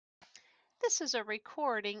This is a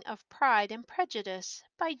recording of Pride and Prejudice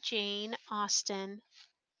by Jane Austen.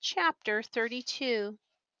 Chapter 32.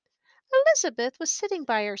 Elizabeth was sitting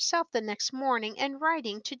by herself the next morning and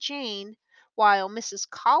writing to Jane, while Mrs.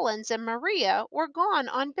 Collins and Maria were gone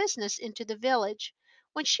on business into the village,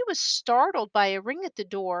 when she was startled by a ring at the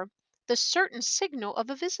door, the certain signal of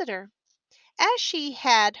a visitor. As she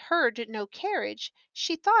had heard no carriage,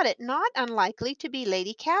 she thought it not unlikely to be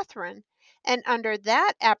Lady Catherine, and under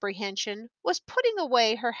that apprehension was putting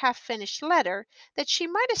away her half-finished letter, that she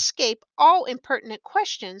might escape all impertinent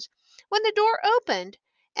questions, when the door opened,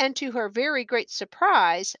 and to her very great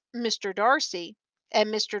surprise, Mr. Darcy, and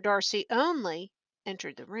Mr. Darcy only,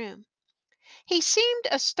 entered the room. He seemed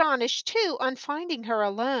astonished, too, on finding her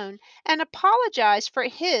alone, and apologized for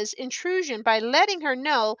his intrusion by letting her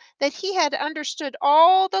know that he had understood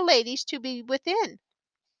all the ladies to be within.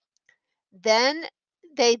 Then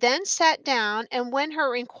they then sat down, and when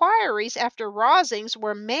her inquiries after Rosings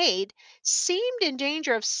were made, seemed in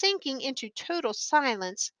danger of sinking into total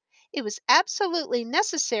silence. It was absolutely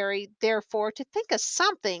necessary, therefore, to think of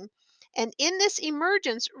something, and in this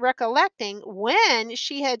emergence recollecting when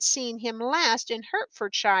she had seen him last in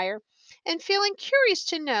Hertfordshire, and feeling curious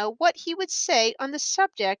to know what he would say on the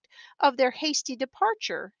subject of their hasty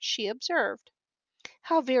departure, she observed: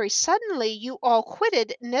 "How very suddenly you all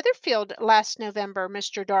quitted Netherfield last November,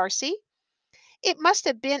 Mr. Darcy! It must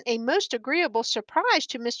have been a most agreeable surprise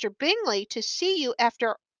to Mr. Bingley to see you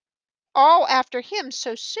after him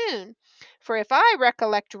so soon, for if I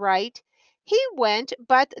recollect right, he went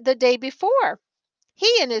but the day before.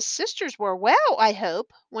 He and his sisters were well, I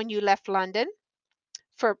hope, when you left London?"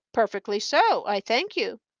 "For perfectly so, I thank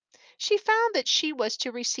you." She found that she was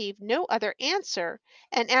to receive no other answer,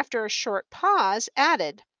 and after a short pause,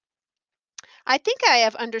 added: "I think I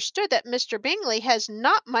have understood that Mr. Bingley has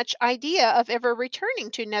not much idea of ever returning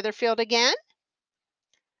to Netherfield again?"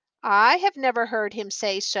 "I have never heard him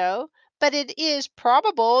say so, but it is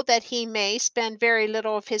probable that he may spend very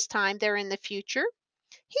little of his time there in the future.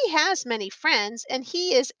 He has many friends, and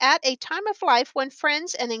he is at a time of life when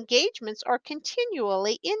friends and engagements are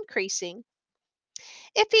continually increasing.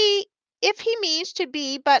 If he means to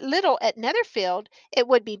be but little at Netherfield, it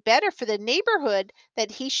would be better for the neighbourhood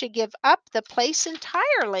that he should give up the place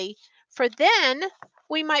entirely, for then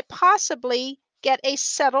we might possibly get a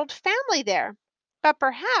settled family there. But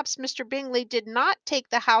perhaps Mr. Bingley did not take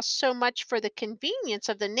the house so much for the convenience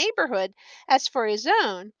of the neighbourhood as for his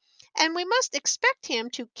own, and we must expect him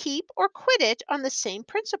to keep or quit it on the same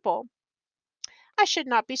principle." "I should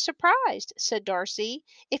not be surprised," said Darcy,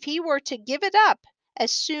 "if he were to give it up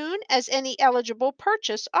as soon as any eligible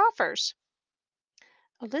purchase offers."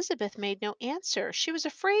 Elizabeth made no answer. She was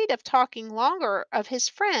afraid of talking longer of his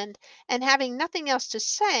friend, and having nothing else to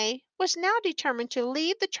say, was now determined to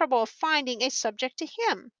leave the trouble of finding a subject to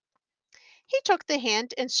him. He took the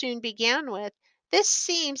hint, and soon began with: "This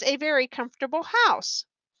seems a very comfortable house.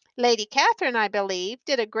 Lady Catherine, I believe,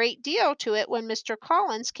 did a great deal to it when Mr.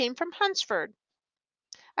 Collins came from Hunsford."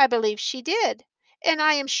 "I believe she did, and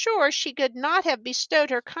I am sure she could not have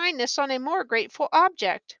bestowed her kindness on a more grateful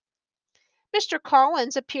object. Mr.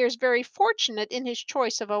 Collins appears very fortunate in his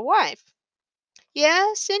choice of a wife.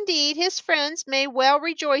 Yes, indeed, his friends may well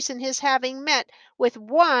rejoice in his having met with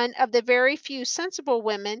one of the very few sensible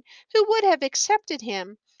women who would have accepted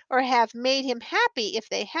him, or have made him happy if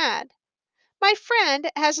they had. My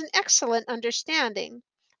friend has an excellent understanding,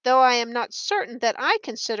 though I am not certain that I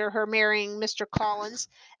consider her marrying Mr. Collins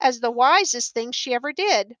as the wisest thing she ever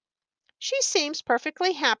did. She seems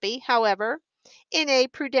perfectly happy, however, in a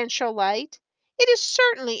prudential light. It is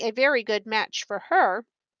certainly a very good match for her.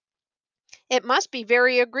 It must be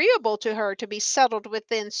very agreeable to her to be settled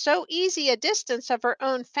within so easy a distance of her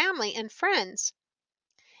own family and friends."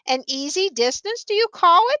 "An easy distance, do you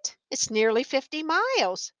call it? It's nearly 50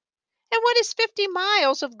 miles. And what is 50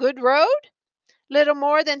 miles of good road? Little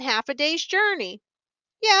more than half a day's journey.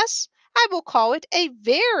 Yes, I will call it a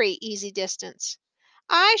very easy distance.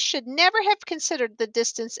 I should never have considered the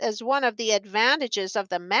distance as one of the advantages of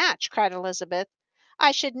the match," cried Elizabeth.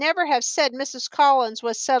 "I should never have said Mrs. Collins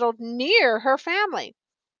was settled near her family.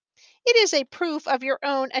 It is a proof of your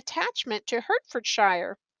own attachment to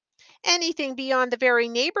Hertfordshire. Anything beyond the very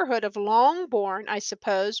neighbourhood of Longbourn, I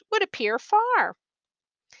suppose, would appear far."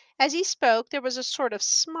 As he spoke, there was a sort of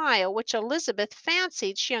smile which Elizabeth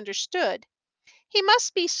fancied she understood. He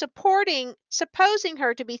must be supposing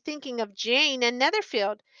her to be thinking of Jane and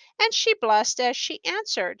Netherfield, and she blushed as she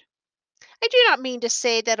answered: "I do not mean to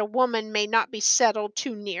say that a woman may not be settled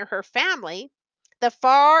too near her family. The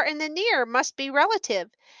far and the near must be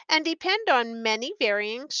relative, and depend on many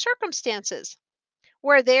varying circumstances.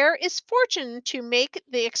 Where there is fortune to make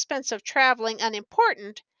the expense of traveling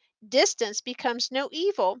unimportant, distance becomes no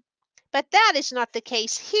evil. But that is not the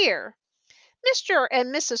case here. Mr.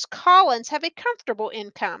 and Mrs. Collins have a comfortable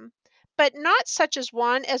income, but not such as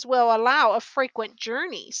one as will allow of frequent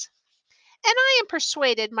journeys. And I am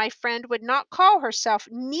persuaded my friend would not call herself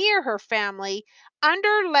near her family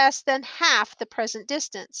under less than half the present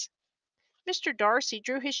distance. Mr. Darcy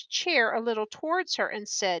drew his chair a little towards her and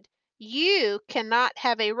said, "You cannot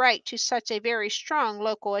have a right to such a very strong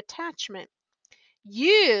local attachment.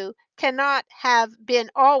 You cannot have been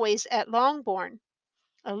always at Longbourn."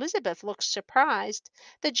 Elizabeth looked surprised.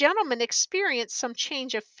 The gentleman experienced some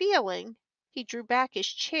change of feeling. He drew back his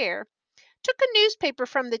chair, took a newspaper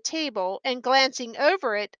from the table, and glancing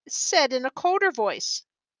over it, said in a colder voice,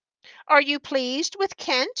 "Are you pleased with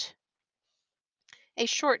Kent?" A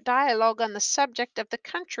short dialogue on the subject of the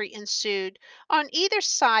country ensued, on either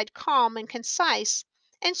side calm and concise,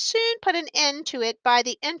 and soon put an end to it by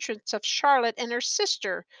the entrance of Charlotte and her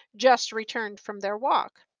sister, just returned from their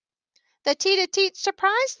walk. The tete-a-tete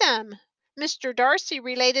surprised them. Mr. Darcy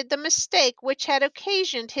related the mistake which had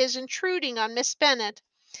occasioned his intruding on Miss Bennet,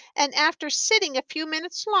 and after sitting a few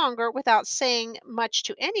minutes longer without saying much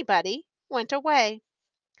to anybody, went away.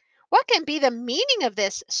 "What can be the meaning of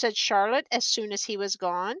this?" said Charlotte as soon as he was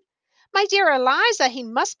gone. "My dear Eliza, he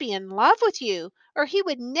must be in love with you, or he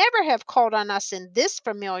would never have called on us in this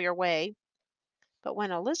familiar way." But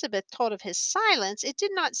when Elizabeth told of his silence, it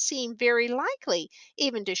did not seem very likely,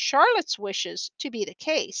 even to Charlotte's wishes, to be the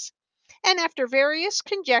case, and after various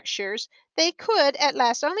conjectures, they could at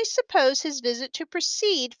last only suppose his visit to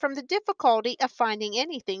proceed from the difficulty of finding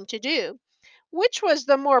anything to do, which was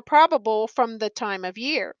the more probable from the time of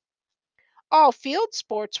year. All field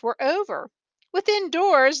sports were over. Within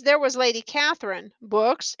doors there was Lady Catherine,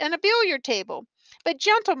 books, and a billiard table, but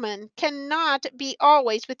gentlemen cannot be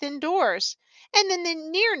always within doors, and then the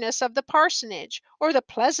nearness of the parsonage, or the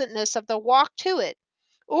pleasantness of the walk to it,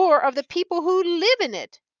 or of the people who live in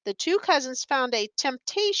it, the two cousins found a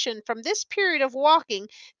temptation from this period of walking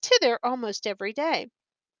thither almost every day.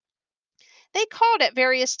 They called at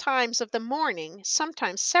various times of the morning,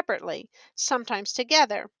 sometimes separately, sometimes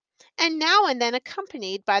together, and now and then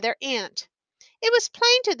accompanied by their aunt. It was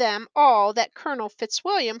plain to them all that Colonel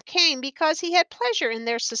Fitzwilliam came because he had pleasure in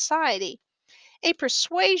their society, a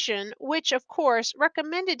persuasion which of course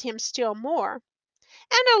recommended him still more,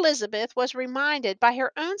 and Elizabeth was reminded by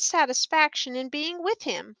her own satisfaction in being with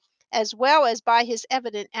him, as well as by his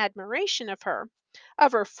evident admiration of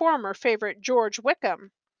her former favourite George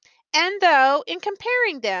Wickham. And though, in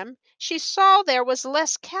comparing them, she saw there was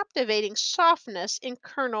less captivating softness in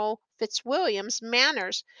Colonel Fitzwilliam's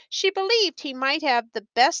manners, she believed he might have the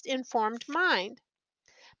best informed mind.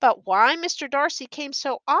 But why Mr. Darcy came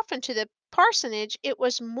so often to the parsonage it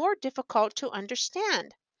was more difficult to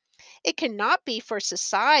understand. It cannot be for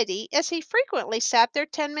society, as he frequently sat there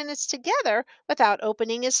 10 minutes together without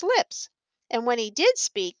opening his lips, and when he did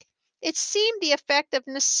speak, it seemed the effect of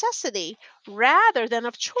necessity rather than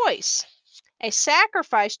of choice, a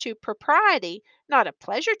sacrifice to propriety, not a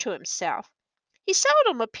pleasure to himself. He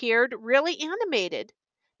seldom appeared really animated.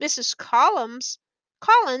 Mrs.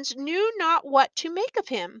 Collins knew not what to make of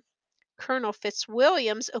him. Colonel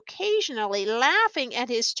Fitzwilliam's occasionally laughing at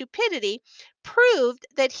his stupidity proved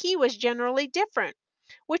that he was generally different,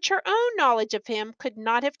 which her own knowledge of him could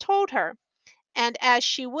not have told her, and as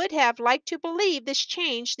she would have liked to believe this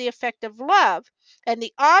changed the effect of love, and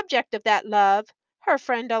the object of that love, her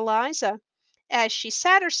friend Eliza, as she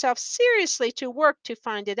set herself seriously to work to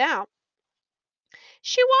find it out.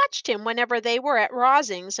 She watched him whenever they were at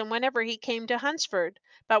Rosings and whenever he came to Hunsford,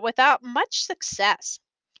 but without much success.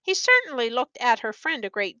 He certainly looked at her friend a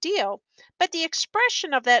great deal, but the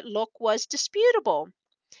expression of that look was disputable.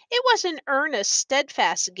 It was an earnest,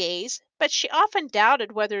 steadfast gaze, but she often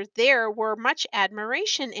doubted whether there were much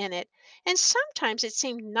admiration in it, and sometimes it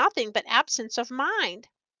seemed nothing but absence of mind.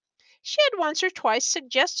 She had once or twice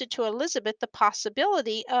suggested to Elizabeth the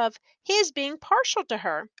possibility of his being partial to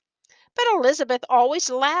her, but Elizabeth always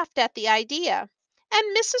laughed at the idea,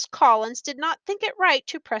 and Mrs. Collins did not think it right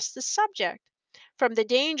to press the subject, from the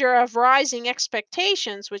danger of rising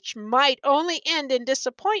expectations which might only end in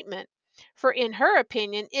disappointment, for in her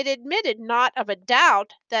opinion it admitted not of a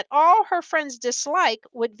doubt that all her friend's dislike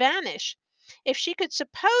would vanish, if she could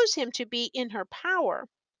suppose him to be in her power.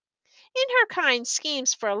 In her kind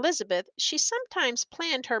schemes for Elizabeth, she sometimes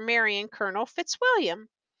planned her marrying Colonel Fitzwilliam.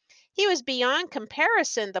 He was beyond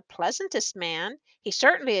comparison the pleasantest man, he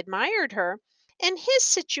certainly admired her, and his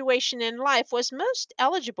situation in life was most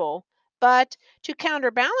eligible, But to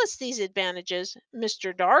counterbalance these advantages,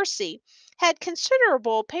 Mr. Darcy had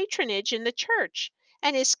considerable patronage in the church,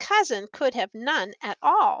 and his cousin could have none at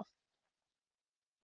all.